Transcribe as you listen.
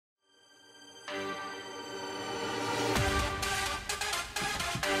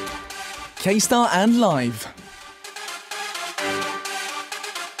K-Star and Live.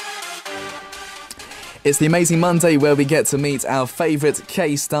 It's the Amazing Monday where we get to meet our favourite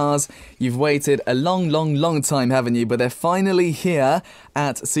K-Stars. You've waited a long time, haven't you? But they're finally here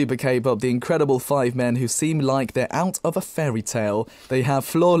at Super K-Pop, the incredible five men who seem like they're out of a fairy tale. They have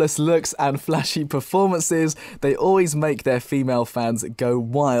flawless looks and flashy performances. They always make their female fans go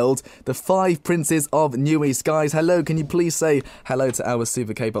wild. The five princes of 뉴이스트. Guys, hello. Can you please say hello to our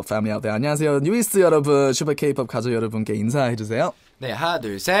Super K-Pop family out there? 안녕하세요. 뉴이스트 여러분, Super K-Pop 가족 여러분께 인사해주세요. 네, 하나,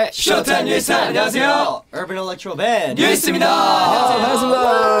 둘, 셋. 쇼타임 뉴이스트 안녕하세요. Urban Electro Band 뉴이스트입니다.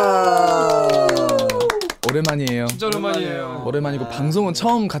 반갑습니다. 오랜만이에요. 진짜 오랜만이에요. 오랜만이고 방송은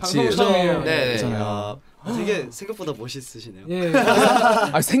처음 같이 처음이에요. 네. 되게 생각보다 멋있으시네요. 예.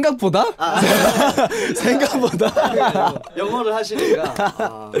 아 생각보다? 생각보다 영어를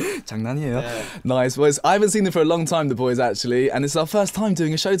하시니까 장난이에요. Nice. Well, I haven't seen them for a long time, the boys, actually, and it's our first time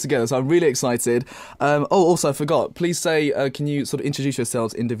doing a show together, so I'm really excited. Also, I forgot. Please say, can you sort of introduce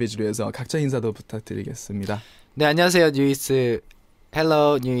yourselves individually as well? 각자 인사도 부탁드리겠습니다. 네, 안녕하세요. 뉴이스트.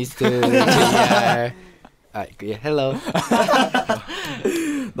 Hello, 뉴이스트. JR. hello.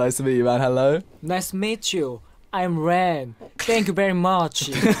 Nice to meet you, man. Hello. Nice to meet you. I'm Ren. Thank you very much.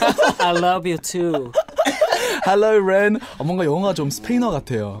 I love you too. Hello, Ren. 뭔가 영어가 좀 스페인어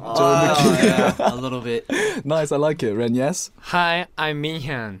같아요. 느낌. Yeah, a little bit. Nice, I like it. Ren, yes? Hi, I'm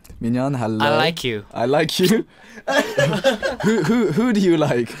Minhyun. 민현, hello. I like you. I like you. Who do you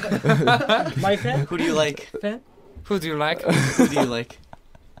like? My friend? Who do you like? Who do you like? Who do you like?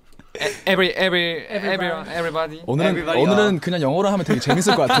 Everybody. 오늘은 그냥 영어로 하면 되게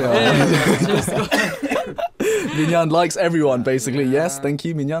재밌을 것 같아요. 민현 likes everyone, basically. Yes, thank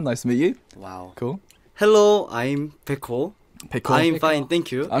you, Minhyun. Nice to meet you. Wow. Cool. Hello, I'm Peko. Peko. I'm fine,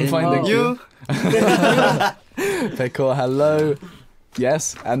 thank you. I'm fine, thank you. Peko, hello.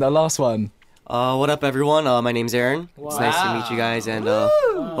 Yes, and the last one. What up, everyone? My name's Aaron. It's nice to meet you guys, and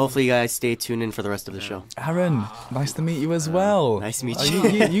hopefully you guys stay tuned in for the rest of the show. Aaron, nice to meet you as well. Nice to meet you.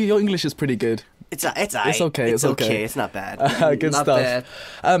 Your English is pretty good. It's okay. It's okay. It's not bad. Good Not stuff.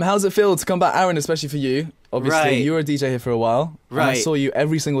 bad. How's it feel to come back, Aaron, especially for you? Obviously, Right. you were a DJ here for a while. And I Right. saw you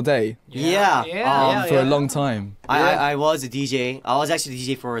every single day Yeah. for a long time. I was a DJ. I was actually the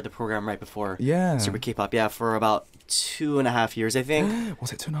DJ for the program right before Yeah. Super K-pop. Yeah, for about 2.5 years, I think.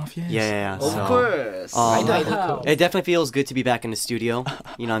 Was it 2.5 years? Yeah. Of So, course. it definitely feels good to be back in the studio.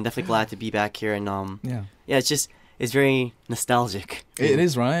 You know, I'm definitely glad to be back here, and Yeah. it's very nostalgic. It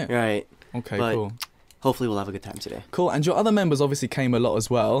is, right? Right. Okay, But- cool. Hopefully, we'll have a good time today. Cool. And your other members obviously came a lot as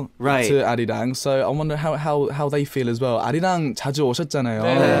well. Right. To Arirang. So I wonder how they feel as well. Arirang 자주 오셨잖아요.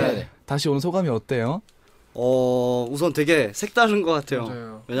 네. 다시 오는 소감이 어때요? 우선 되게 색다른 것 같아요.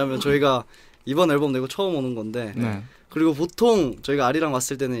 맞아요. 왜냐면 저희가 이번 앨범 내고 처음 오는 건데 네. 그리고 보통 저희가 아리랑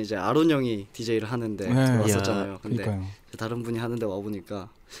왔을 때는 이제 아론 형이 DJ를 하는데 네. 왔었잖아요. 근데 그러니까요. 다른 분이 하는데 와 보니까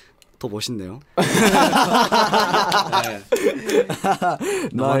더 멋있네요.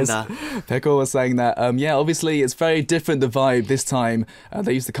 Nice. 감사합니다. Peko was saying that, obviously it's very different, the vibe this time.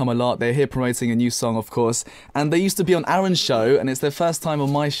 They used to come a lot. They're here promoting a new song, of course. And they used to be on Aaron's show, and it's their first time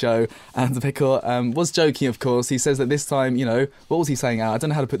on my show. And Peko was joking, of course. He says that this time, what was he saying, Aaron? I don't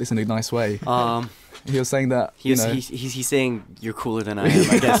know how to put this in a nice way. He was saying that, He's saying you're cooler than I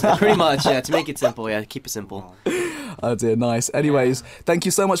am, I guess. Pretty much, yeah, to make it simple, keep it simple. Oh dear, nice. Anyways, thank you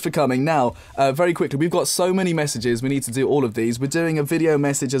so much for coming. Now, very quickly, we've got so many messages. We need to do all of these. We're doing a video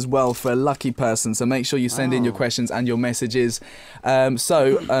message as well for a lucky person, so make sure you send in your questions and your messages.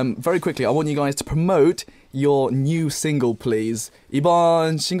 Very quickly, I want you guys to promote your new single, please.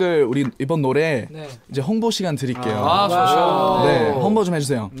 이번 싱글, 이번 노래 네. 이제 홍보 시간 드릴게요. 좋죠. 네, 홍보 좀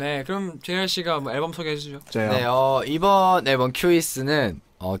해주세요. 네, 그럼 JR 씨가 뭐 앨범 소개해 주죠. 네, 이번 앨범 큐이스는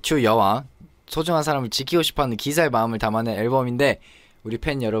큐 여왕, 소중한 사람을 지키고 싶어하는 기사의 마음을 담아낸 앨범인데 우리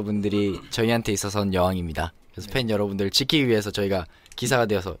팬 여러분들이 저희한테 있어서는 여왕입니다. 그래서 팬 여러분들을 지키기 위해서 저희가 기사가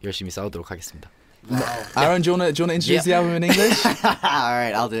되어서 열심히 싸우도록 하겠습니다. Aaron, do you want to introduce the album in English? All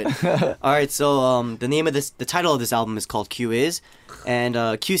right, I'll do it. All right, so the title of this album is called Q Is, and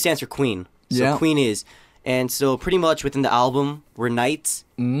Q stands for Queen. So Yeah. Queen is, and so pretty much within the album, we're knights,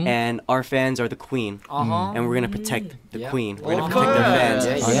 and our fans are the queen, and we're gonna protect the queen. We're gonna protect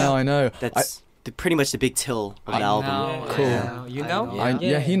their fans. I know. That's pretty much the big till of the album. Cool. You know?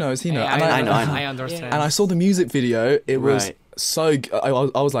 Yeah, he knows. I know. I understand. And I saw the music video. It was Right. so.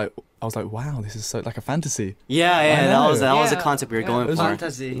 I was like, I was like, wow, this is so like a fantasy. Yeah, know. that was the concept we were going It was for.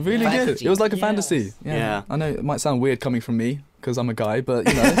 Fantasy. Really good. It was like a fantasy. Yeah. I know it might sound weird coming from me because I'm a guy, but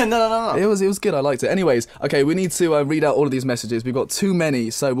you know. No. It was good. I liked it. Anyways, okay, we need to read out all of these messages. We've got too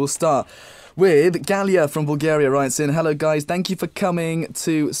many, so we'll start with Galia from Bulgaria writes in, hello guys, thank you for coming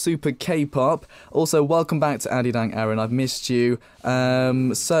to Super K-Pop. Also, welcome back to Arirang, Aaron. I've missed you.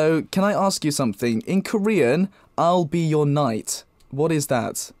 So, can I ask you something? In Korean, I'll be your knight. What is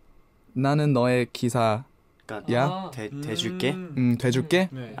that? 나는 너의 기사. 야? 대줄게? 돼줄게?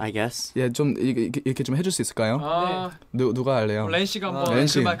 네. I guess. 예, 좀 이렇게 좀 해줄 수 있을까요? 아, 누가 할래요? 렌 씨가 한번 렌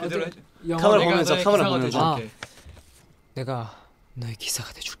씨. 그 말 그대로 해줘. 카메라 내가 보면서, 너의 카메라 기사가 보면서. 돼줄게. 내가 너의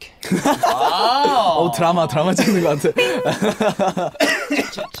기사가 돼줄게. 드라마 찍는 것 같아.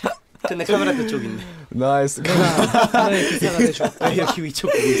 근데 카메라 그쪽인데. Nice. 너의 기사가 돼줄게. 여기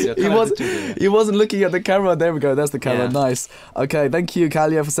위쪽 보고 있어요. He wasn't looking at the camera. There we go. That's the camera. Yeah. Nice. Okay. Thank you,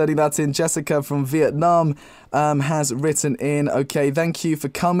 Kalia, for sending that in. Jessica from Vietnam has written in. Okay. Thank you for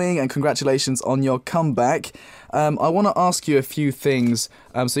coming and congratulations on your comeback. I want to ask you a few things.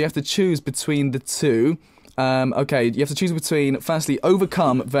 So you have to choose between the two. Okay. You have to choose between, firstly,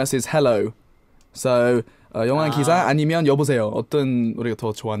 overcome versus hello. So. 영화의 기사 아니면 여보세요. 어떤 노래가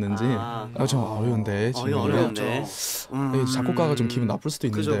더 좋았는지. 좀 어려운데. 어려운데. 작곡가가 좀 기분 나쁠 수도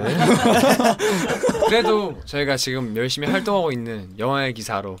있는데. 그래도 저희가 지금 열심히 활동하고 있는 영화의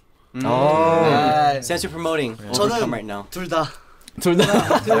기사로. Since you're promoting, 저는 overcome right now. 둘 다.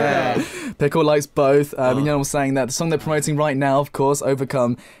 Peko likes both. Minyeon was saying that the song they're promoting right now, of course,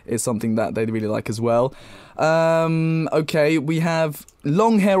 Overcome, is something that they really like as well. Okay, we have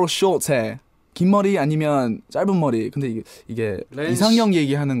long hair or short hair. 긴 머리 아니면 짧은 머리. 근데 이게 이상형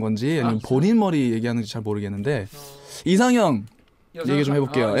얘기하는 건지 아니면 본인 머리 얘기하는지 잘 모르겠는데 이상형 얘기 좀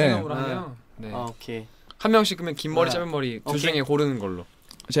해볼게요. 이상형으로 하면 네. 오케이. 한 명씩 그러면 긴 머리 짧은 머리 둘 중에 고르는 걸로.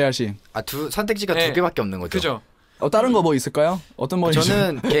 재할 씨. 선택지가 두 개밖에 없는 거죠. 그죠. 다른 거 뭐 있을까요? 어떤 머리?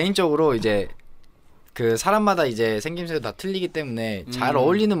 저는 개인적으로 이제 그 사람마다 이제 생김새가 다 틀리기 때문에 잘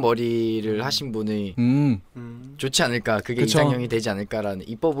어울리는 머리를 하신 분이 좋지 않을까. 그게 그쵸. 이상형이 되지 않을까라는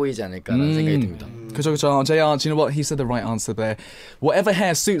이뻐 보이지 않을까라는 생각이 듭니다. 그쵸. JR, do you know what? He said the right answer there. Whatever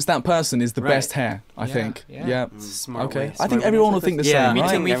hair suits that person is the best hair, I think. Yeah. Smart Okay. way. I think everyone will think the same, me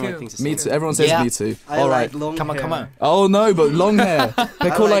right? too, me Everyone too. thinks the Me same. too. Everyone says me too. I All like right. long Come on, hair. come on. Oh no, but long hair.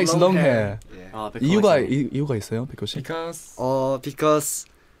 Peko like likes long long hair. 이유가 있어요, Peko 씨? Because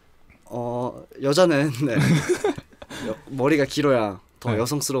여자는 네. 머리가 길어야 더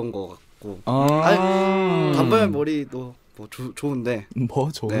여성스러운 것 같고. 단발 머리도 뭐 좋은데.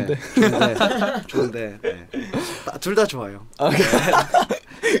 뭐 좋은데? 네, 좋은데. 네. 둘 다 좋아요.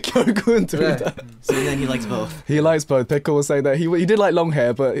 결국은 둘 다. So then he likes both. He likes both. Peko was saying that he did like long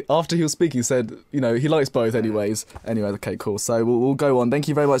hair, but after he was speaking, he said, you know, he likes both anyways. Anyway, okay, cool. So we'll go on. Thank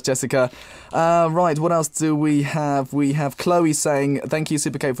you very much, Jessica. Right, what else do we have? We have Chloe saying, thank you,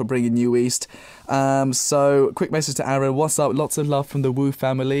 Super Kate, for bringing New East. So, quick message to Aaron. What's up? Lots of love from the Wu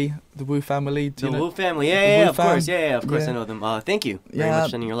family. The Wu family. Do you know? Wu family. Yeah, of course. fam? Yeah, of course. Yeah. I know them. Thank you very much for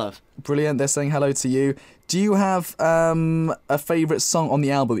sending your love. Brilliant. They're saying hello to you. Do you have a favourite song on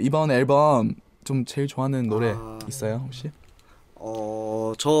the album? 이번 앨범 좀 제일 좋아하는 노래 있어요, 혹시?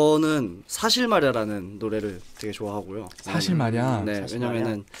 저는 사실 말야라는 노래를 되게 좋아하고요. 사실 말야. 네,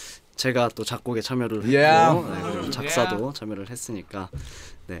 왜냐면은 제가 또 작곡에 참여를 Yeah. 했고 네, 그리고 작사도 참여를 했으니까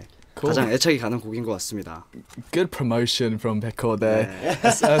네. 가장 애착이 가는 곡인 것 같습니다. Good promotion from Peko there.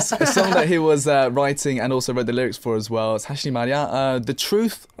 A song that he was writing and also wrote the lyrics for as well. 사실 말야. The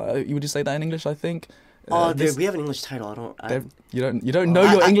Truth. Would you say that in English? I think. We have an English title. You don't know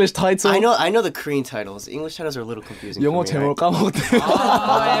your English title. I know the Korean titles. English titles are a little confusing. 영어 for me, 제목 까먹었대요.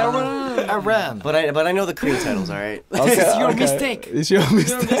 Aaron. But I know the Korean titles. All right. It's your mistake. It's your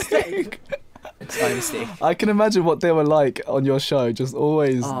mistake. It's my mistake. I can imagine what they were like on your show. Just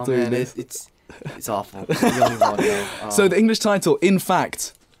always doing Man, this. it's awful. I really want to know. So the English title, In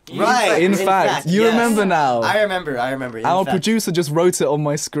Fact. Right. In fact, you yes. remember now. I remember. In Our fact. producer just wrote it on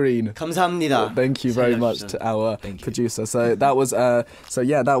my screen. 감사합니다. Thank you very much to our producer. So that was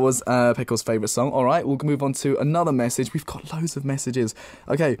Peko's favourite song. All right, we'll move on to another message. We've got loads of messages.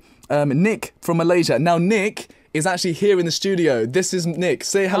 Okay, Nick from Malaysia. Now Nick is actually here in the studio. This is Nick.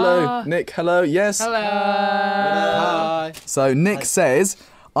 Say hello, Nick. Hello. Yes. Hello. Hi. So Nick says,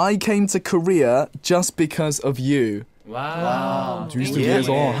 "I came to Korea just because of you." Wow.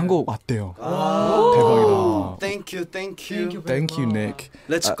 뉴이스트에서 한국 왔대요. 대박이다. Thank you. Thank you, Nick.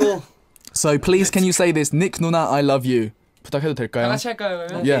 Let's go. So please, can you say this? Nick 누나, I love you. 부탁해도 다 될까요? 같이 할까요?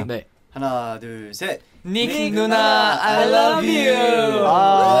 그러면? Yeah. 네. 하나, 둘, 셋. Nick 누나, I love you.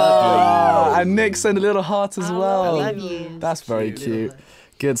 And Nick sent a little heart as well. I love you. That's very cute.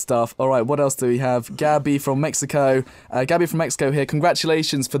 Good stuff. All right, what else do we have? Gabby from Mexico. Gabby from Mexico here.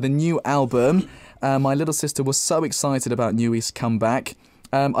 Congratulations for the new album. My little sister was so excited about New East comeback.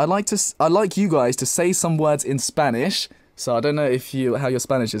 I'd like you guys to say some words in Spanish. So I don't know how your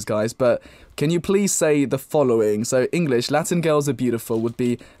Spanish is, guys, but can you please say the following? So English, Latin girls are beautiful would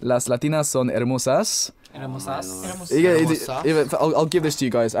be Las Latinas son hermosas. I'll give this to you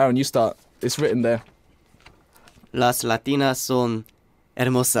guys. Aaron, you start. It's written there. Las Latinas son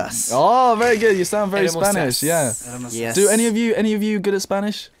hermosas. Oh, very good. You sound very Hermosas. Spanish. Yeah. Yes. Do any of you good at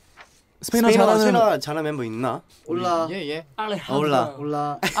Spanish? 스페인어 스페인어 잘하는 멤버 있나? 올라. 예. 올라.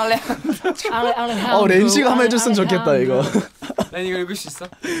 올라. 렌시가 한번 해줬으면 좋겠다 이거. 난 이거 읽을 수 있어?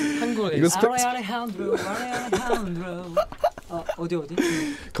 한국어 이거 알레한드로. 어디?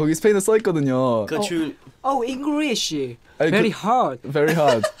 거기 스페인어 써 있거든요. Oh, English. Very hard. Very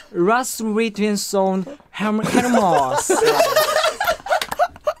hard. Last written song Hermos.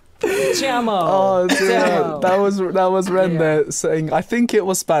 Oh, dear. That was Ren there saying, I think it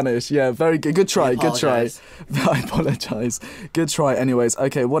was Spanish. Yeah, very good. Good try. I apologize. Good try. Anyways,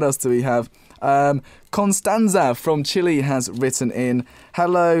 okay, what else do we have? Constanza from Chile has written in,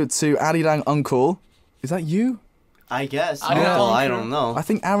 hello to Arirang uncle. Is that you? I guess. Arirang I don't know. I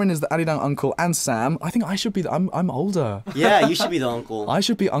think Aaron is the Arirang uncle and Sam. I think I should be I'm older. Yeah, you should be the uncle. I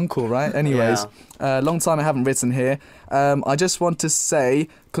should be uncle, right? Anyways, long time I haven't written here. I just want to say,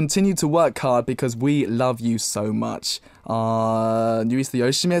 continue to work hard because we love you so much. 뉴이스트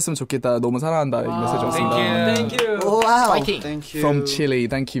열심히 했으면 좋겠다. 너무 사랑한다. 이 메시지 왔습니다. Thank you. Oh, wow. Fighting. Thank you. From Chile,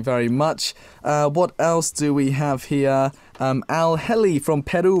 thank you very much. What else do we have here? Al Heli from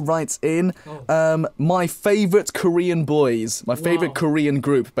Peru writes in, my favorite Korean boys, my favorite Korean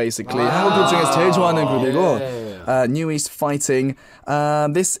group, basically. 한국 중에서 제일 좋아하는 그룹이고, New East Fighting.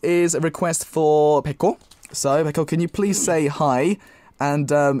 This is a request for Peko. So, Peko, can you please say hi?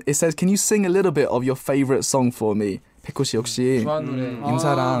 And it says, can you sing a little bit of your favorite song for me? 백호 씨 혹시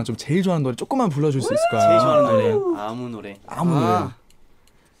인사랑 좀 제일 좋아하는 노래 조금만 불러줄 수 있을까요? 제일 좋아하는 노래. 아무 노래.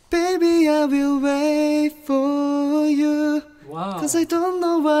 Baby, I will wait for you. Wow. Cause I don't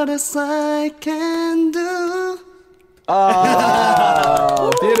know what else I can do.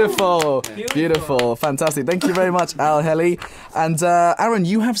 Oh, beautiful, fantastic. Thank you very much, Al Heli. And Aaron,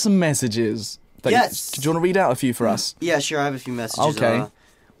 you have some messages. Yes. Do you want to read out a few for us? Yeah, sure. I have a few messages. Okay.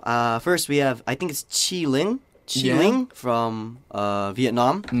 First, we have, I think it's Chi Ling from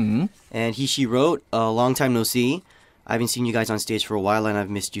Vietnam. Mm-hmm. And she wrote, long time no see. I haven't seen you guys on stage for a while and I've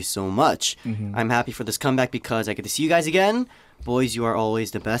missed you so much. Mm-hmm. I'm happy for this comeback because I get to see you guys again. Boys, you are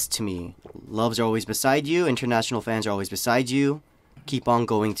always the best to me. Loves are always beside you. International fans are always beside you. Keep on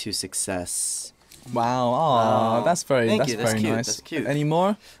going to success. Wow, that's very Thank that's you. That's very cute. nice. That's cute. Any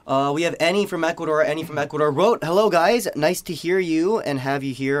more? We have Annie from Ecuador. Annie from Ecuador wrote, hello guys, nice to hear you and have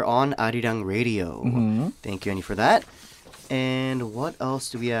you here on Arirang Radio. Mm-hmm. Thank you, Annie, for that. And what else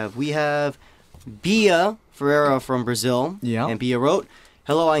do we have? We have Bia Ferreira from Brazil. Yeah. And Bia wrote,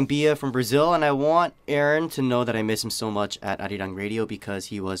 hello, I'm Bia from Brazil, and I want Aaron to know that I miss him so much at Arirang Radio because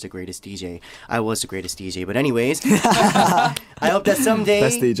he was the greatest DJ. I was the greatest DJ, but anyways, I hope that someday...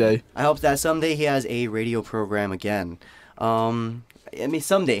 Best DJ. I hope that someday he has a radio program again. I mean,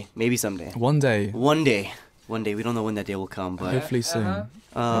 someday. Maybe someday. One day. One day. We don't know when that day will come, but... Hopefully soon.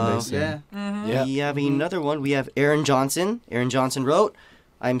 One day soon. Yeah. We have another one. We have Aaron Johnson. Aaron Johnson wrote,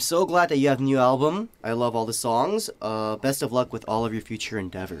 I'm so glad that you have a new album. I love all the songs. Best of luck with all of your future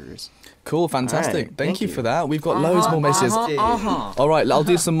endeavors. Cool, fantastic. All right, Thank you for that. We've got loads more messages. All right, I'll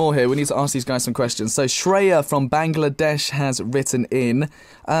do some more here. We need to ask these guys some questions. So Shreya from Bangladesh has written in.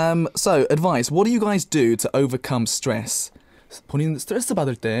 So, advice. What do you guys do to overcome stress? 본인 스트레스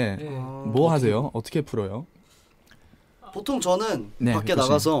받을 때 뭐 하세요? 어떻게 풀어요? 보통 저는 네, 밖에 그렇죠.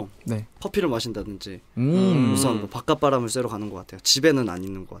 나가서 네. 커피를 마신다든지 우선 뭐 바깥 바람을 쐬러 가는 것 같아요. 집에는 안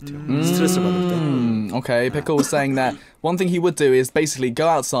있는 것 같아요. 스트레스를 받을 때. Okay, Pickle was saying that one thing he would do is basically go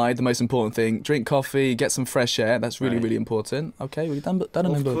outside, the most important thing, drink coffee, get some fresh air. That's really, really important. Okay, 우리 다른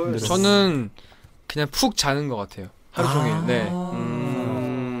멤버분들은? 저는 그냥 푹 자는 것 같아요. 하루 종일. 네.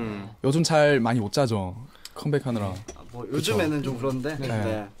 요즘 잘 많이 못 자죠. 컴백하느라. 뭐 요즘에는 좀 그런데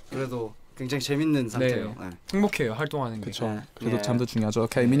네. 그래도 굉장히 재밌는 상태예요. 네. 행복해요. 활동하는 게. 그렇죠. 그래도 잠도 중요하죠.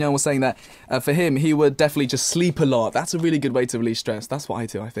 Okay, Minyoung was saying that for him, he would definitely just sleep a lot. That's a really good way to release stress. That's what I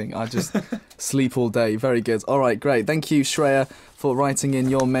do, I think. I just sleep all day. Very good. All right, great. Thank you, Shreya, for writing in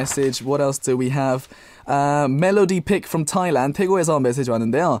your message. What else do we have? Melody pick from Thailand. 태국에서 메시지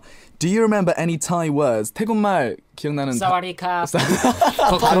왔는데요. Do you remember any Thai words? 태국말 기억나는 사와디카.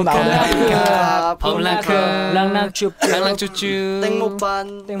 바로 나오네. 랑랑쭈쭈.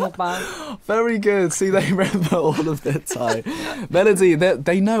 땡모반. 땡모반. Very good. See, they remember all of their Thai. Melody,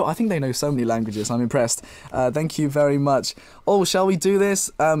 they know. I think they know so many languages. I'm impressed. Thank you very much. Oh, shall we do this?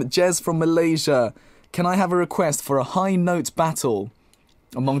 Jez from Malaysia. Can I have a request for a high note battle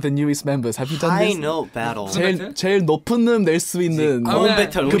among the newest members? Have you done High this? note battle. 제일 높은 음 낼 수 있는 고음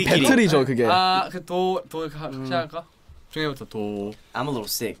배틀 그 우리끼리. 배틀이죠, 그게. 도 시작할까? 중에부터 도. I'm a little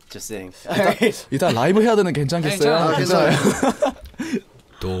sick. Just saying. 일단 라이브 해야 되는 괜찮겠어요? 괜찮아요.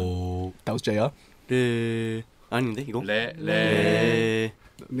 도. That was JR. 레 아닌데 이거? 레.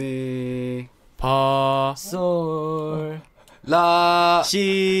 네. 파. 솔. 라.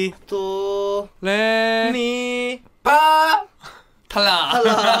 시. 또. 레. 미. 파.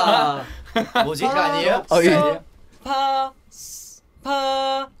 탈락. 뭐지? 이거 아니에요? Oh, yeah. 파.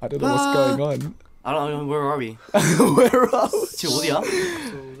 파. I don't know what's going on. I don't know. Where are we? Where are we? 지금 어디야?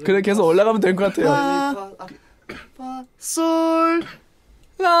 그래 계속 올라가면 될 것 같아요. 솔.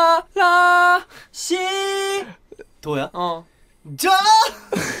 라. 시. 도야? 어. 저.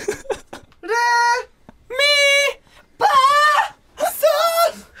 레. 미. 파. 솔.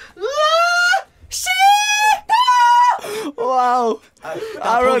 라. 시. 와우.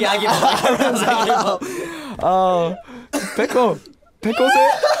 포기하기 봐. 백호세.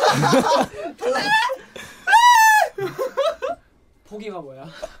 포기가 뭐야?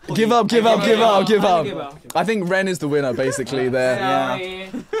 Give up. I think Ren is the winner basically there.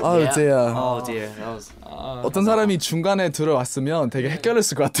 Oh dear. Oh dear. That was. 어떤 사람이 중간에 들어왔으면 되게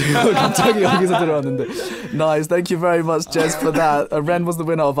헷갈렸을 것 같아요. 갑자기 여기서 들어왔는데. Nice. Thank you very much, Jez, for that. Ren was the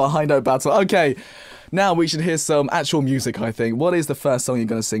winner of our high note battle. Okay. Now we should hear some actual music, I think. What is the first song you're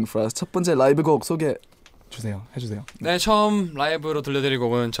going to sing for us? 첫 번째 라이브 곡 소개해 주세요. 네, 처음 라이브로 들려드릴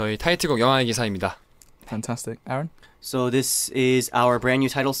곡은 저희 타이틀곡 영화의 기사입니다. Fantastic. Aaron? So this is our brand new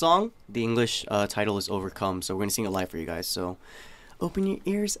title song. The English title is Overcome. So we're gonna sing it live for you guys. So open your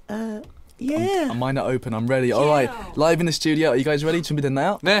ears up. Yeah. I might not open. I'm ready. All right. Live in the studio. Are you guys ready?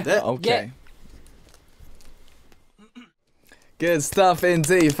 준비됐나요? 네. Okay. Good stuff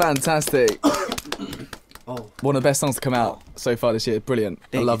indeed. Fantastic. One of the best songs to come out so far this year. Brilliant.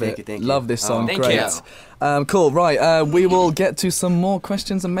 I love it. Thank you. Love this song. Thank Great. you. Cool. Right. We will get to some more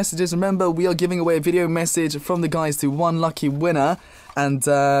questions and messages. Remember, we are giving away a video message from the guys to one lucky winner. And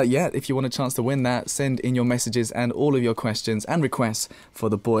yeah, if you want a chance to win that, send in your messages and all of your questions and requests for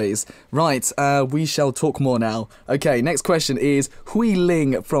the boys. Right, we shall talk more now. Okay, next question is Hui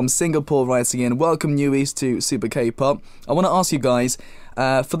Ling from Singapore writing in. Welcome NewIs to Super K-pop. I want to ask you guys,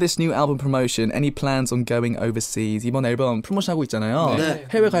 for this new album promotion, any plans on going overseas? 이번 앨범 프로모션하고 있잖아요. 네.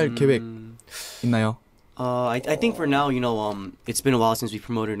 해외 갈 계획 있나요? I think for now, it's been a while since we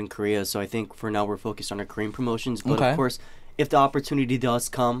promoted in Korea, so I think for now we're focused on our Korean promotions. But Okay. of course, if the opportunity does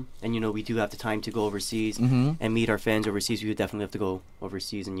come, and we do have the time to go overseas and meet our fans overseas, we would definitely have to go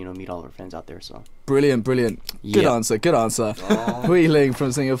overseas and meet all our fans out there. So Brilliant. Good Yeah. answer. Hui Ling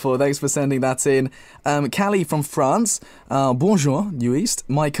from Singapore, thanks for sending that in. Callie from France, bonjour, NewIsT.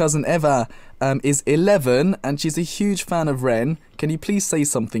 My cousin Eva is 11 and she's a huge fan of Ren. Can you please say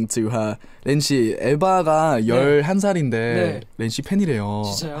something to her? 렌씨, 에바가 11살인데 네. 렌씨 팬이래요.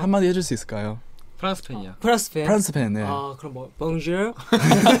 진짜요? 한마디 해줄 수 있을까요? 프랑스 팬이야. 프랑스 팬. 프랑스 팬, 네. 아 그럼 뭐 Bonjour.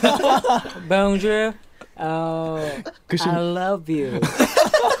 Bonjour. I love you.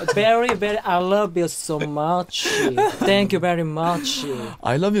 Very very I love you so much. Thank you very much.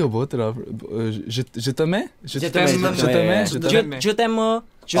 I love you 뭐였더라? Je t'aime? Je t'aime. Je t'aime. Je t'aime.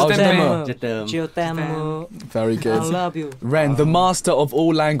 Very I good. love you. Ren, the master of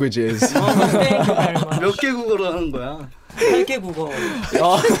all languages. Thank you very much. 몇 개 국어로 하는 거야? 8개 국어.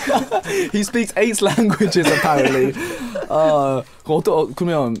 He speaks 8 languages apparently.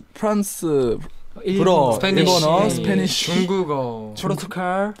 그러면 프랑스, 불어, 일본어, 스페니쉬, 중국어,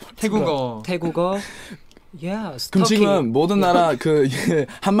 포르투갈, 태국어. 태국어. Yes. 그럼 터키. 지금 모든 나라 그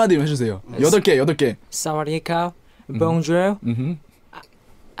한마디만 해주세요. 8개. 사와디카. Bonjour.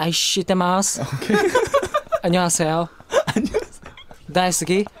 아이시테마스. 안녕하세요.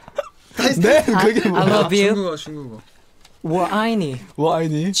 다이스기. 네, 그게 I 뭐야? love you. 중국어. 我爱你. 뭐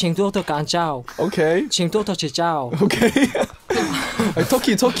아니?请多多关照. 오케이. 请多多指教. 오케이.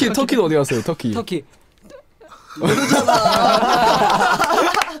 터키도 어디 갔어요? 터키.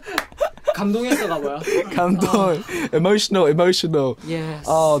 감동했어가 뭐야? 감동. Emotional. Yes.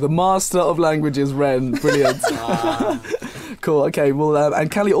 Oh, the master of languages, Ren. Brilliant. Cool. Okay. Well,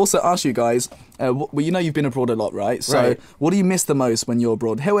 and Callie also asked you guys. Well, you know you've been abroad a lot, right? So, Right. what do you miss the most when you're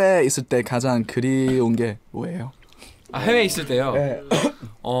abroad? 해외에 있을 때 가장 그리운 게 뭐예요? 해외에 있을 때요.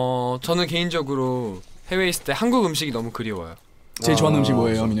 저는 개인적으로 해외에 있을 때 한국 음식이 너무 그리워요. 제일 좋아하는 음식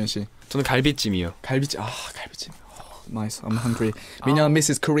뭐예요, 민현 씨? 저는 갈비찜이요. 갈비찜. 갈비찜. Oh, nice. I'm hungry. 민현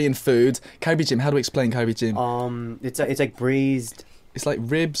misses Korean food. 갈비찜. How to explain 갈비찜? It's like braised It's like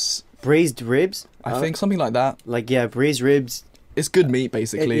ribs. ribs. I think something like that. Like braised ribs. It's good meat,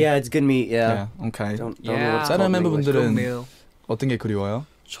 basically. It's good meat. Yeah. Okay. Don't know what it's 다른 called in English. 멤버분들은 어떤 게 그리워요?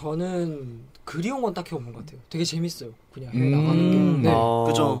 저는 그리운 건 딱히 없는 것 같아요. 되게 재밌어요. 그냥 해외 나가는 게. 네.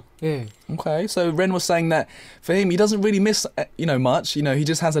 그죠. 네. Okay, so Ren was saying that for him, he doesn't really miss, much. He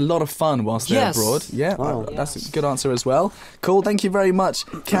just has a lot of fun whilst they're Yes. abroad. Yeah, Wow. that's a good answer as well. Cool, thank you very much,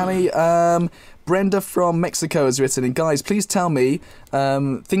 Callie. Brenda from Mexico has written in, guys, please tell me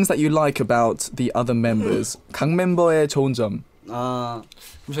things that you like about the other members. 각 멤버의 좋은 점. 아,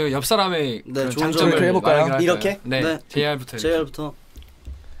 그럼 저희가 옆 사람의 네, 그 좋은 장점을 점을 해볼까요? 말하기로 할까요? 이렇게? 네, 네. JR부터. JR부터.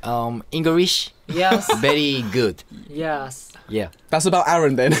 English Yes. very good. Yes. Yeah. That's about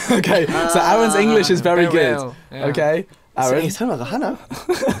Aaron then. Okay, so Aaron's English is very good. well. Yeah. Okay, Aaron. 설마 하나?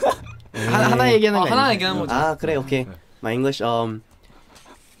 하나 얘기하는 거 하나 아니에요? 얘기하는 거죠. 그래, okay. My English,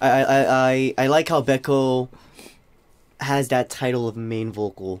 I like how Beko has that title of main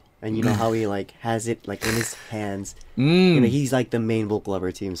vocal, and you know how he like has it like in his hands. He's like the main vocal of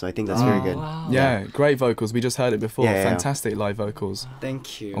our team, so I think that's very good. Wow. Yeah, great vocals. We just heard it before. Yeah, yeah. Fantastic live vocals.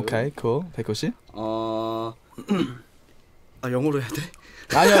 Thank you. Okay, cool. 백호 씨? 영어로 해야 돼?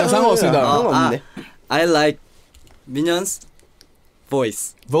 아니요, 상관없습니다. 상관없는데. I like Minion's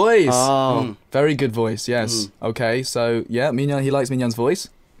voice. Voice. Very Very good voice. Yes. Okay. So yeah, Minyan. He likes Minyan's voice.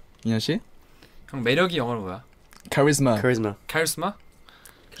 민현 씨? 형 매력이 영어로 뭐야? Charisma. charisma. Charisma?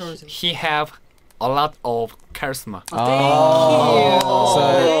 He have a lot of charisma. So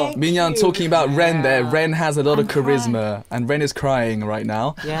Minyan talking about Ren there. Ren has a lot of I'm charisma, and Ren is crying right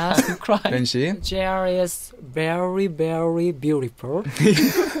now. Yes. Ren 씨? JR is very, very beautiful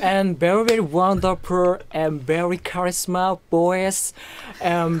and very, very wonderful and very charisma voice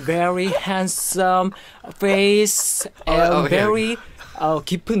and very handsome face and very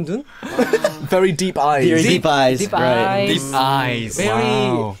깊은 눈? Very deep eyes. Very deep eyes. Deep Right. eyes. Deep eyes. Very,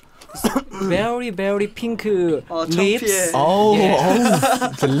 Wow. very, very pink lips. 창피해. Oh,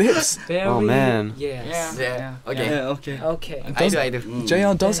 Yes. the lips. Very, Oh, man. Yes. Yeah. Okay. 네, 오케이. Okay. I do.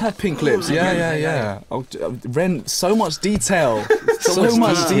 JR does have pink lips. Yeah. Oh, Ren, so much detail. So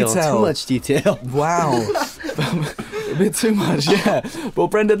much detail. Too much detail. Wow. A bit too much, yeah. Well,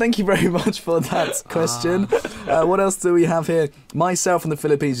 Brenda, thank you very much for that question. What else do we have here? Myself from the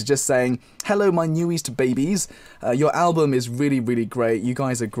Philippines is just saying, hello, my NewIsT babies. Your album is really, really great. You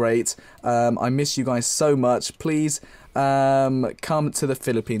guys are great. I miss you guys so much. Please come to the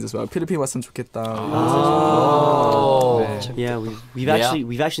Philippines as well. 필리핀 왔으면 좋겠다. Yeah, we've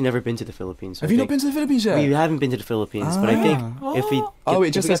actually never been to the Philippines. So Have I you not think- been to the Philippines yet? We haven't been to the Philippines, but I think if we it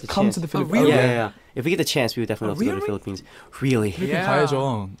if just we says get the come chance- to the Philippines. really? Yeah. If we get the chance, we would definitely love to go to the Philippines. Really? Yeah.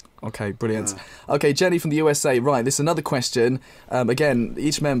 가야죠. Okay, brilliant. Okay, Jenny from the USA. Right, this is another question. Again,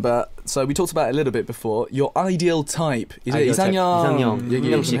 each member. So we talked about it a little bit before. Your ideal type. 이제 Ideal type. 이상형 이상형.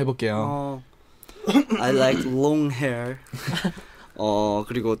 얘기 좀 민영 씨. 해볼게요. I like long hair.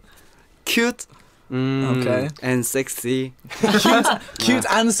 그리고 cute Okay. and sexy. Cute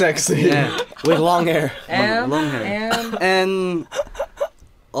and sexy. Yeah. With long hair. And, long hair. and And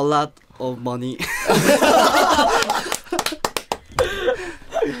a lot of money.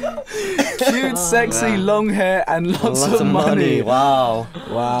 Cute, sexy, long hair, and lots of money. Wow.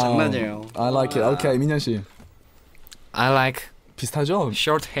 Wow. 장난이에요. I like it. Okay, 민현 씨. I like 비슷하죠?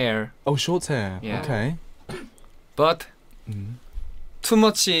 short hair, Oh, short hair. Yeah. Okay. but too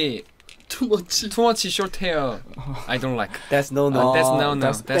much Too much. short hair. I don't like. That's no no. That's no no.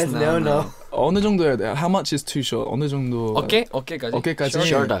 that's- That's no no. 어느 정도여야 돼? How much is too short? 어느 정도? 어깨까지. 어깨까지.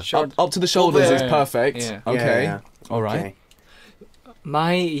 Shoulder. Up to the shoulders is Yeah. perfect. Yeah. Okay. Yeah. All right. Okay.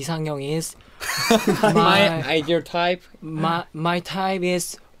 my 이상형 is My ideal type. my type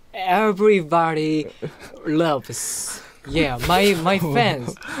is everybody loves. Yeah, my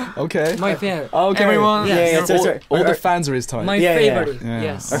fans, Okay. my fan, Okay. Everyone. Yes. sorry. All the fans are his type. my Yeah, yeah. favorite. Yeah.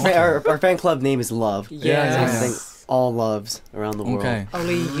 Yes. Our fan club name is Love. Yes. Yeah. I think all loves around the world. Okay.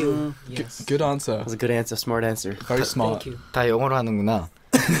 Only you. Yes. Good answer. That was a good answer, smart answer. Very smart. Thank you. 다 영어로 하는구나.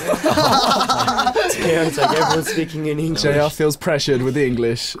 Yeah, it's like everyone's speaking in English. JR feels pressured with the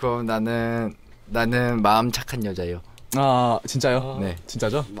English. 그럼 나는 마음 착한 여자요. 아 진짜요? 네.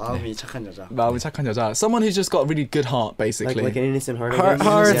 진짜죠? 마음이 착한 여자. 마음이 착한 여자. Someone who's just got a really good heart, basically. Like an innocent heart. Heart.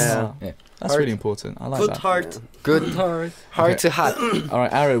 Yeah. 네. That's really important. I like Good that. heart. Good heart to heart. All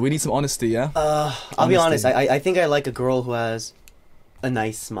right, Arrow, we need some honesty, yeah? I'll be honest. I think I like a girl who has a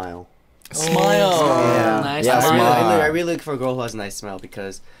nice smile. Smile. Yeah. Nice Yeah, smile. I really look for a girl who has a nice smile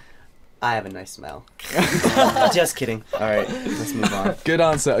because I have a nice smile. Just kidding. All right, let's move on. Good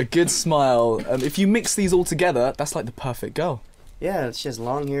answer. A good smile. If you mix these all together, that's like the perfect girl. Yeah, she has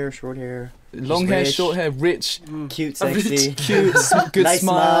long hair, short hair. Long she's hair, rich, short hair, rich, cute, sexy, cute, good nice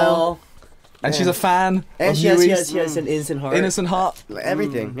smile. And Yeah. she's a fan and of she has Nieuw's. an innocent heart. Innocent heart.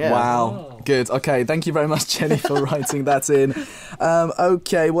 Everything. Yeah. Wow. Good. Okay. Thank you very much, Jenny, for writing that in.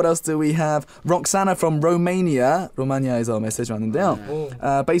 Okay. What else do we have? Roxana from Romania. Romania에서 메시지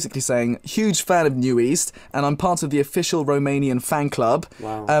왔는데요. Basically saying, huge fan of New East, and I'm part of the official Romanian fan club.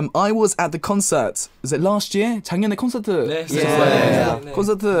 Wow. I was at the concert. Was it last year? 작년에 콘서트. 네, Yeah.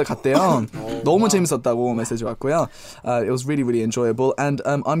 콘서트 갔대요. 너무 재밌었다고 메시지 왔고요. It was really, really enjoyable. And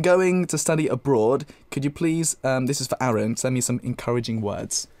I'm going to study abroad. Could you please, this is for Aaron, send me some encouraging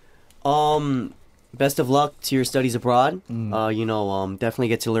words. Best of luck to your studies abroad. Definitely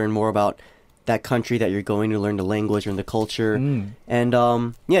get to learn more about that country that you're going to, learn the language and the culture.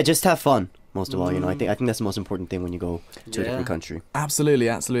 And just have fun. Most of all, I think that's the most important thing when you go to a different country. Absolutely,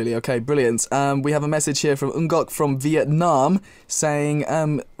 absolutely. Okay, brilliant. We have a message here from Ungok from Vietnam saying,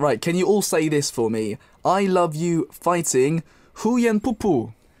 right, can you all say this for me? I love you fighting Huyen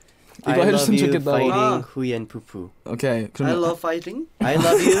Pupu. I 이거 love 해줬으면 you 좋겠다고. fighting Huyen Pupu. Okay. I love fighting. I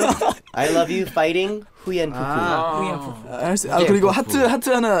love you fighting Huyen Pupu. 그리고 하트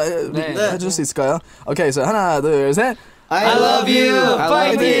하나 해줄 수 있을까요? Okay, so 하나, 둘, 셋. I love you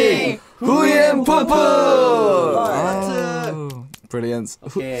fighting Huyen Pupu. Brilliant.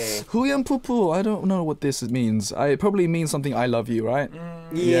 Okay. Huyen Pupu, I don't know what this means. It probably means something I love you, right?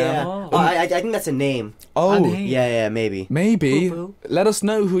 Yeah. Oh, I think that's a name. Oh, Yeah, maybe. maybe. Pupu. Let us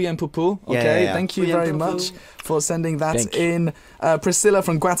know Huyen Pupu. Okay, Yeah. thank you Huyen very Pupu. much for sending that Thank you. in. Priscilla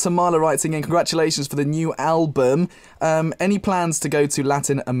from Guatemala writing in, congratulations for the new album. Any plans to go to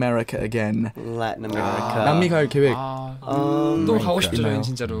Latin America again? Latin America. 남미 갈 계획. 또 가고 싶죠, 있나요? 저는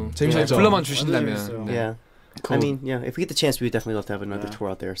진짜로. 재밌었죠? 불러만 주신다면. 재밌어요. 네. Yeah. Cool. I mean, yeah, if we get the chance, we would definitely love to have another tour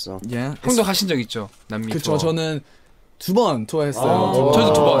out there. So. Yeah. 형도 가신 적 있죠? 남미 그쵸, 투어. 저는 2번 투어했어요.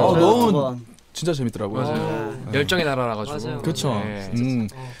 저도 두 번. 너무 진짜 재밌더라고요. 맞아요. 열정의 나라라가지고. 맞아요. 그쵸. 네.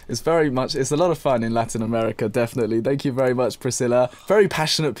 It's a lot of fun in Latin America, definitely. Thank you very much, Priscilla. Very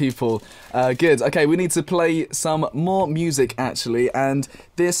passionate people. Good. Okay, we need to play some more music, actually. And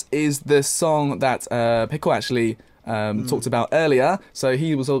this is the song that Peko actually talked about earlier. So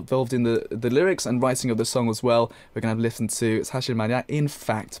he was involved in the lyrics and writing of the song as well. We're going to have a listen to 사실 말야, In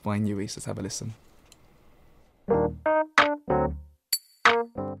Fact by New East. Let's have a listen.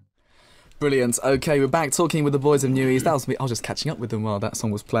 Brilliant. Okay, we're back talking with the boys of New East. That was me. I was just catching up with them while that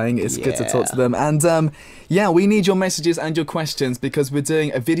song was playing. It's good to talk to them. And we need your messages and your questions because we're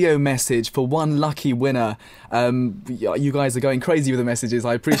doing a video message for one lucky winner. You guys are going crazy with the messages.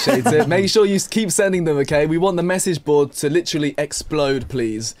 I appreciate it. Make sure you keep sending them, okay? We want the message board to literally explode,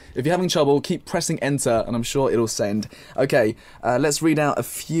 please. If you're having trouble, keep pressing enter and I'm sure it'll send. Okay, let's read out a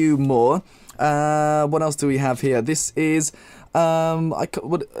few more. What else do we have here? This is...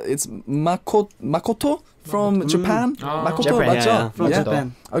 it's Makoto from Japan. Makoto, Japan, 맞죠? yeah. From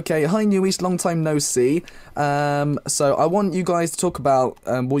Japan. Okay, hi New East, long time no see. So I want you guys to talk about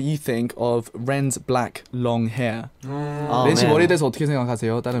what you think of Ren's black long hair. Oh, 렌 씨 man. 머리에 대해서 어떻게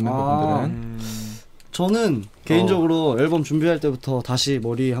생각하세요? 다른 멤버분들은? 저는 개인적으로 앨범 준비할 때부터 다시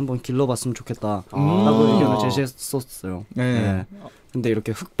머리 한번 길러봤으면 좋겠다 라고 의견을 제시했었어요. 네. 근데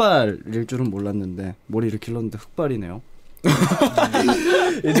이렇게 흑발일 줄은 몰랐는데 머리를 길렀는데 흑발이네요.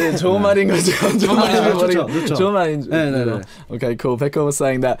 이제 좋은 말인 거죠. 좋은 말인 그렇죠. 좋은 말인 네. Okay, cool. Pekka was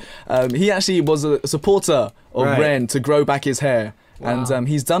saying that he actually was a supporter of Ren to grow back his hair. Wow. And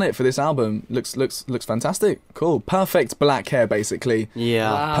he's done it for this album. Looks fantastic. Cool. Perfect black hair, basically.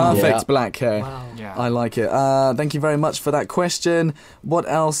 Yeah. Wow. Perfect black hair. Wow. Yeah. I like it. Thank you very much for that question. What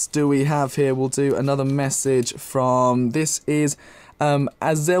else do we have here? We'll do another message from... This is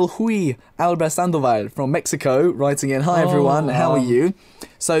Azelhui Albert Sandoval from Mexico writing in. Hi, everyone. How are you?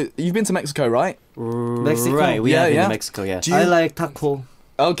 So, you've been to Mexico, right? Mexico. Right, we have been yeah. to Mexico, yeah. Do you- I like taco.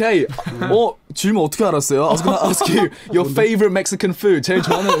 Okay. 질문 어떻게 알았어요? I was going to ask you your favorite Mexican food. 제일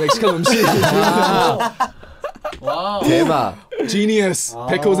좋아하는 멕시칸 음식. 대박. Genius.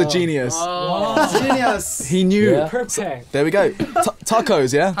 Pickle's a genius. Genius. He knew. Yeah. Perfect. There we go.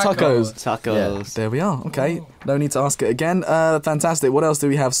 Tacos, yeah? Tacos. Tacos. There we are. Okay. No need to ask it again. Fantastic. What else do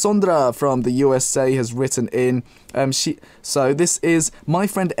we have? Sondra from the USA has written in. So this is my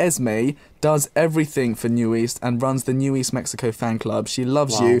friend Esme does everything for New East and runs the New East Mexico fan club. She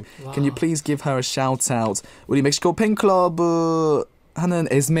loves you. Can you please give her a shout out? 우리 멕시코 팬클럽 하는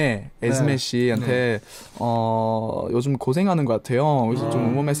에스메 씨한테 요즘 고생하는 것 같아요. 그래서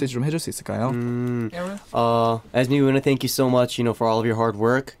좀 응원 메시지 좀 해줄 수 있을까요? Esme, we want to thank you so much, for all of your hard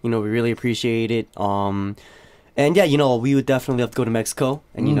work. We really appreciate it. And yeah, we would definitely love to go to Mexico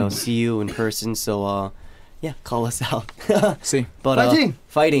and see you in person. So yeah, call us out. See. But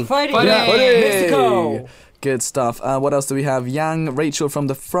fighting. fighting. Yeah. Mexico. Good stuff. What else do we have? Yang Rachel from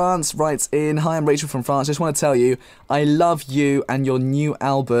the France writes in. Hi, I'm Rachel from France. Just want to tell you, I love you and your new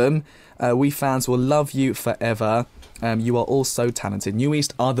album. We fans will love you forever. You are all so talented. New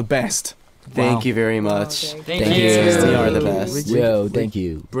East are the best. Thank you very much. Thank you. You are the best. Yo, thank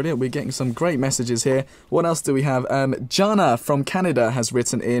you. Brilliant. We're getting some great messages here. What else do we have? Jana from Canada has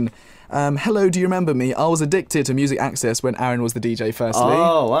written in. Hello, do you remember me? I was addicted to Music Access when Aaron was the DJ firstly.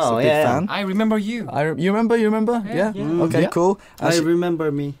 Oh, wow, So big yeah. fan. I remember you. You remember? You remember? Yeah. Okay, cool. I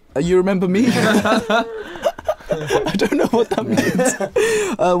remember me. You remember me? I don't know what that means.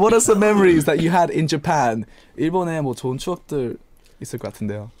 What are some memories that you had in Japan? 일본에 뭐 좋은 추억들 있을 것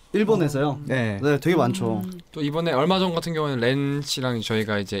같은데요. 일본에서요? 네. 네, 되게 많죠. 또 이번에 얼마 전 같은 경우에는 렌 씨랑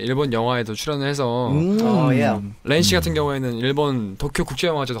저희가 이제 일본 영화에도 출연을 해서 Oh, yeah. 렌 씨 같은 경우에는 일본 도쿄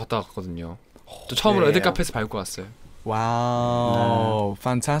국제영화제도 갔다 왔거든요. 또 처음으로 Yeah. 레드카펫에서 밟고 왔어요. Wow,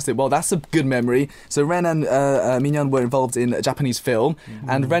 fantastic. Well, that's a good memory. So Ren and Minyeon were involved in a Japanese film,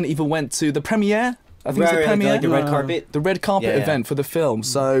 and Ren even went to the premiere. I think it's the premiere. Like the red carpet. The red carpet Yeah, yeah. event for the film.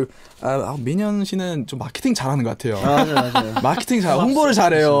 So 민현 씨는 좀 마케팅 잘하는 것 같아요. 맞아요. 마케팅 잘, 홍보를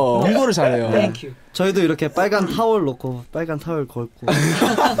잘해요. 홍보를 잘해요. Thank you. 저희도 이렇게 빨간 타월 놓고 빨간 타월 걸고.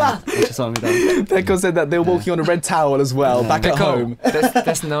 죄송합니다. Pekko said that they were walking on a red towel as well, back at home.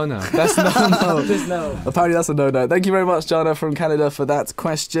 That's no. That's no. Please no. Apparently that's a no-no. Thank you very much, Jana from Canada, for that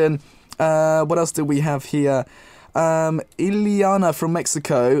question. What else do we have here? Iliana from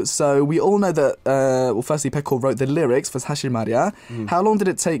Mexico. So we all know that, well, firstly, Pekko wrote the lyrics for 사실 말이야. How long did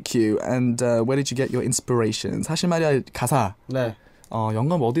it take you, and where did you get your inspirations? 사실 말이야 가사. 네.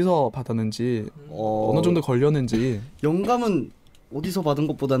 영감 어디서 받았는지, 어느 정도 걸렸는지. 영감은 어디서 받은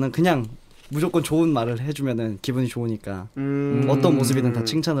것보다는 그냥 무조건 좋은 말을 해주면은 기분이 좋으니까 어떤 모습이든 다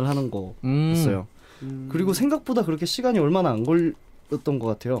칭찬을 하는 거였어요. 그리고 생각보다 그렇게 시간이 얼마나 안 걸렸던 것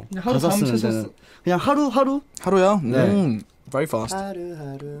같아요. 가사 쓰는 데는 그냥 하루요? 네. Very fast.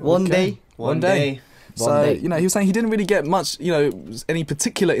 one day. One day. So, he was saying he didn't really get much, any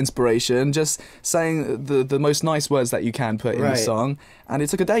particular inspiration, just saying the most nice words that you can put in the song. And it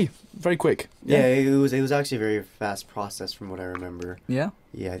took a day. Very quick. Yeah, it was actually a very fast process from what I remember. Yeah?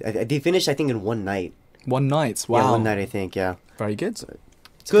 Yeah, they finished, I think, in one night. One night. Wow. Yeah, one night, I think, yeah. Very good.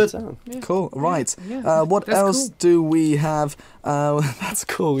 It's a good song. Cool. Right. Yeah, what else do we have? That's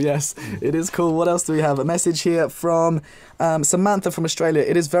cool. Yes, it is cool. What else do we have? A message here from Samantha from Australia.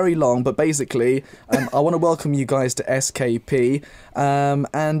 It is very long, but basically, I want to welcome you guys to SKP.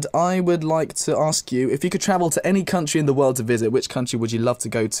 And I would like to ask you, if you could travel to any country in the world to visit, which country would you love to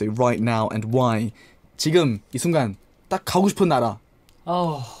go to right now and why? 지금 이 순간 딱 가고 싶은 나라.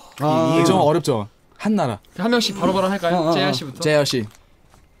 이게 좀 어렵죠. 한 나라. 한 명씩 바로바로 할까요? 재하 씨부터. 재하 씨.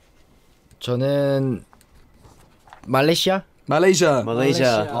 저는 말레이시아. Malaysia.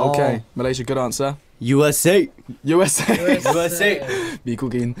 Okay. Malaysia, good answer. USA. USA.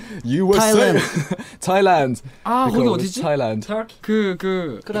 미국인. USA. Thailand. 거기 어디지? Thailand.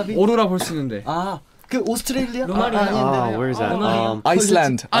 그 오로라 볼 수 있는데. 그 오스트레일리아? Where is that?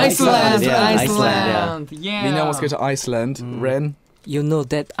 Iceland. Iceland. Yeah. Minyeon wants to go to Iceland. Ren. You know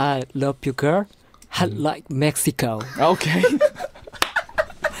that I love you, girl. Hot like Mexico. Okay.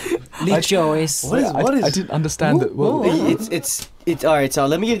 Rejoice. I didn't understand it. Well, It's all right. So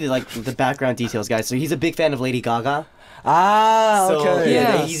let me give you the background details, guys. So he's a big fan of Lady Gaga. okay. So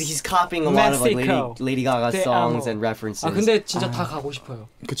Yes. he's copying a lot of Mexico. Lady Gaga songs and references. 근데 진짜 다 가고 싶어요.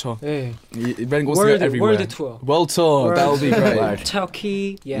 그쵸. 네. Ren wants to go everywhere. World tour. World tour. That would be great.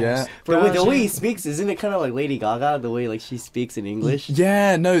 Turkey. Yes. Yeah. But the way he speaks, isn't it kind of like Lady Gaga? The way she speaks in English.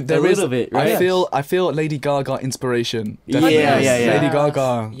 Yeah, no, there is. little bit, right? I feel Lady Gaga inspiration. Yeah, Definitely. yeah. Lady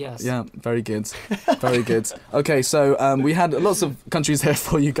Gaga. Yes. Yeah, very good. Very good. Okay, so we had lots of countries here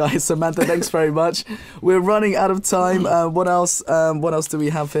for you guys. Samantha, thanks very much. We're running out of time. What else? What else do we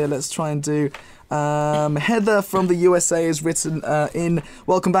have here? Let's try and do. Heather from the USA has written in.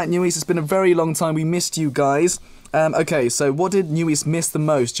 Welcome back, New East. It's been a very long time. We missed you guys. Okay, so what did 뉴이스트 miss the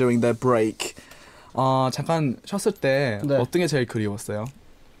most during their break? 잠깐 쉬었을 때 네. 어떤 게 제일 그리웠어요?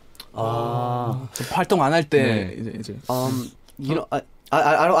 활동 안 할 때 이제. You know,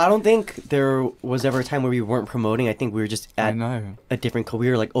 I don't think there was ever a time where we weren't promoting. I think we were just I at know. a different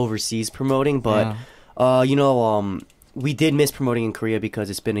career, like overseas promoting. But Yeah. you know, we did miss promoting in Korea because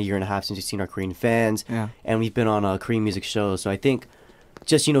it's been a year and a half since we've seen our Korean fans, Yeah. and we've been on Korean music shows. So I think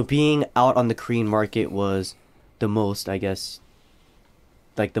just being out on the Korean market was the most, I guess,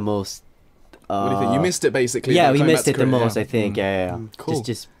 like the most. What do you think? You missed it basically. Yeah, by we coming missed back it to the Korea. most. I think. Yeah. Cool.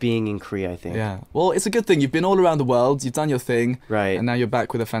 Just being in Korea, I think. Yeah. Well, it's a good thing. You've been all around the world. You've done your thing. Right. And now you're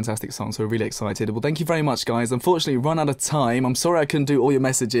back with a fantastic song. So we're really excited. Well, thank you very much, guys. Unfortunately, we've run out of time. I'm sorry I couldn't do all your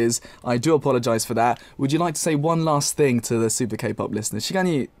messages. I do apologize for that. Would you like to say one last thing to the Super K-pop listeners?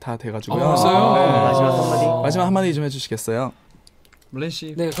 시간이 다 돼가지고요. 벌써요? 마지막 한마디. 마지막 한마디 좀 해주시겠어요? 물렌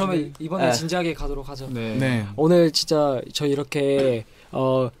씨. 네, 그러면 이번에 진지하게 가도록 하죠. 네. 오늘 진짜 저희 이렇게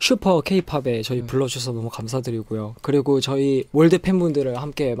슈퍼 K-팝에 저희 불러주셔서 너무 감사드리고요. 그리고 저희 월드 팬분들을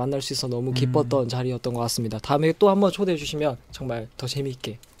함께 만날 수 있어 너무 기뻤던 자리였던 것 같습니다. 다음에 또 한번 초대해 주시면 정말 더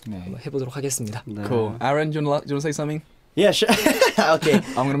재미있게 한번 해보도록 하겠습니다. Cool. Aaron, do you want to say something? Yeah, sure. Okay.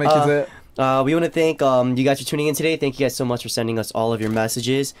 I'm going to make you do it. We want to thank you guys for tuning in today. Thank you guys so much for sending us all of your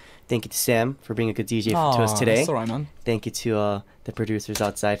messages. Thank you to Sam for being a good DJ to us today. That's all right, man. Thank you to the producers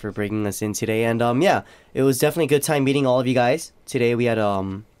outside for bringing us in today. And yeah, it was definitely a good time meeting all of you guys. Today we had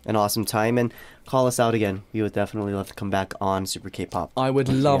an awesome time, and call us out again. We would definitely love to come back on Super K-pop. I would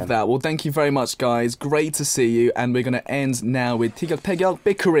love that. Well, thank you very much, guys. Great to see you. And we're going to end now with 티격태격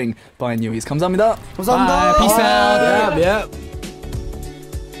Bickering by 뉴이스트. 감사합니다. 감사합니다. Peace out. Yeah.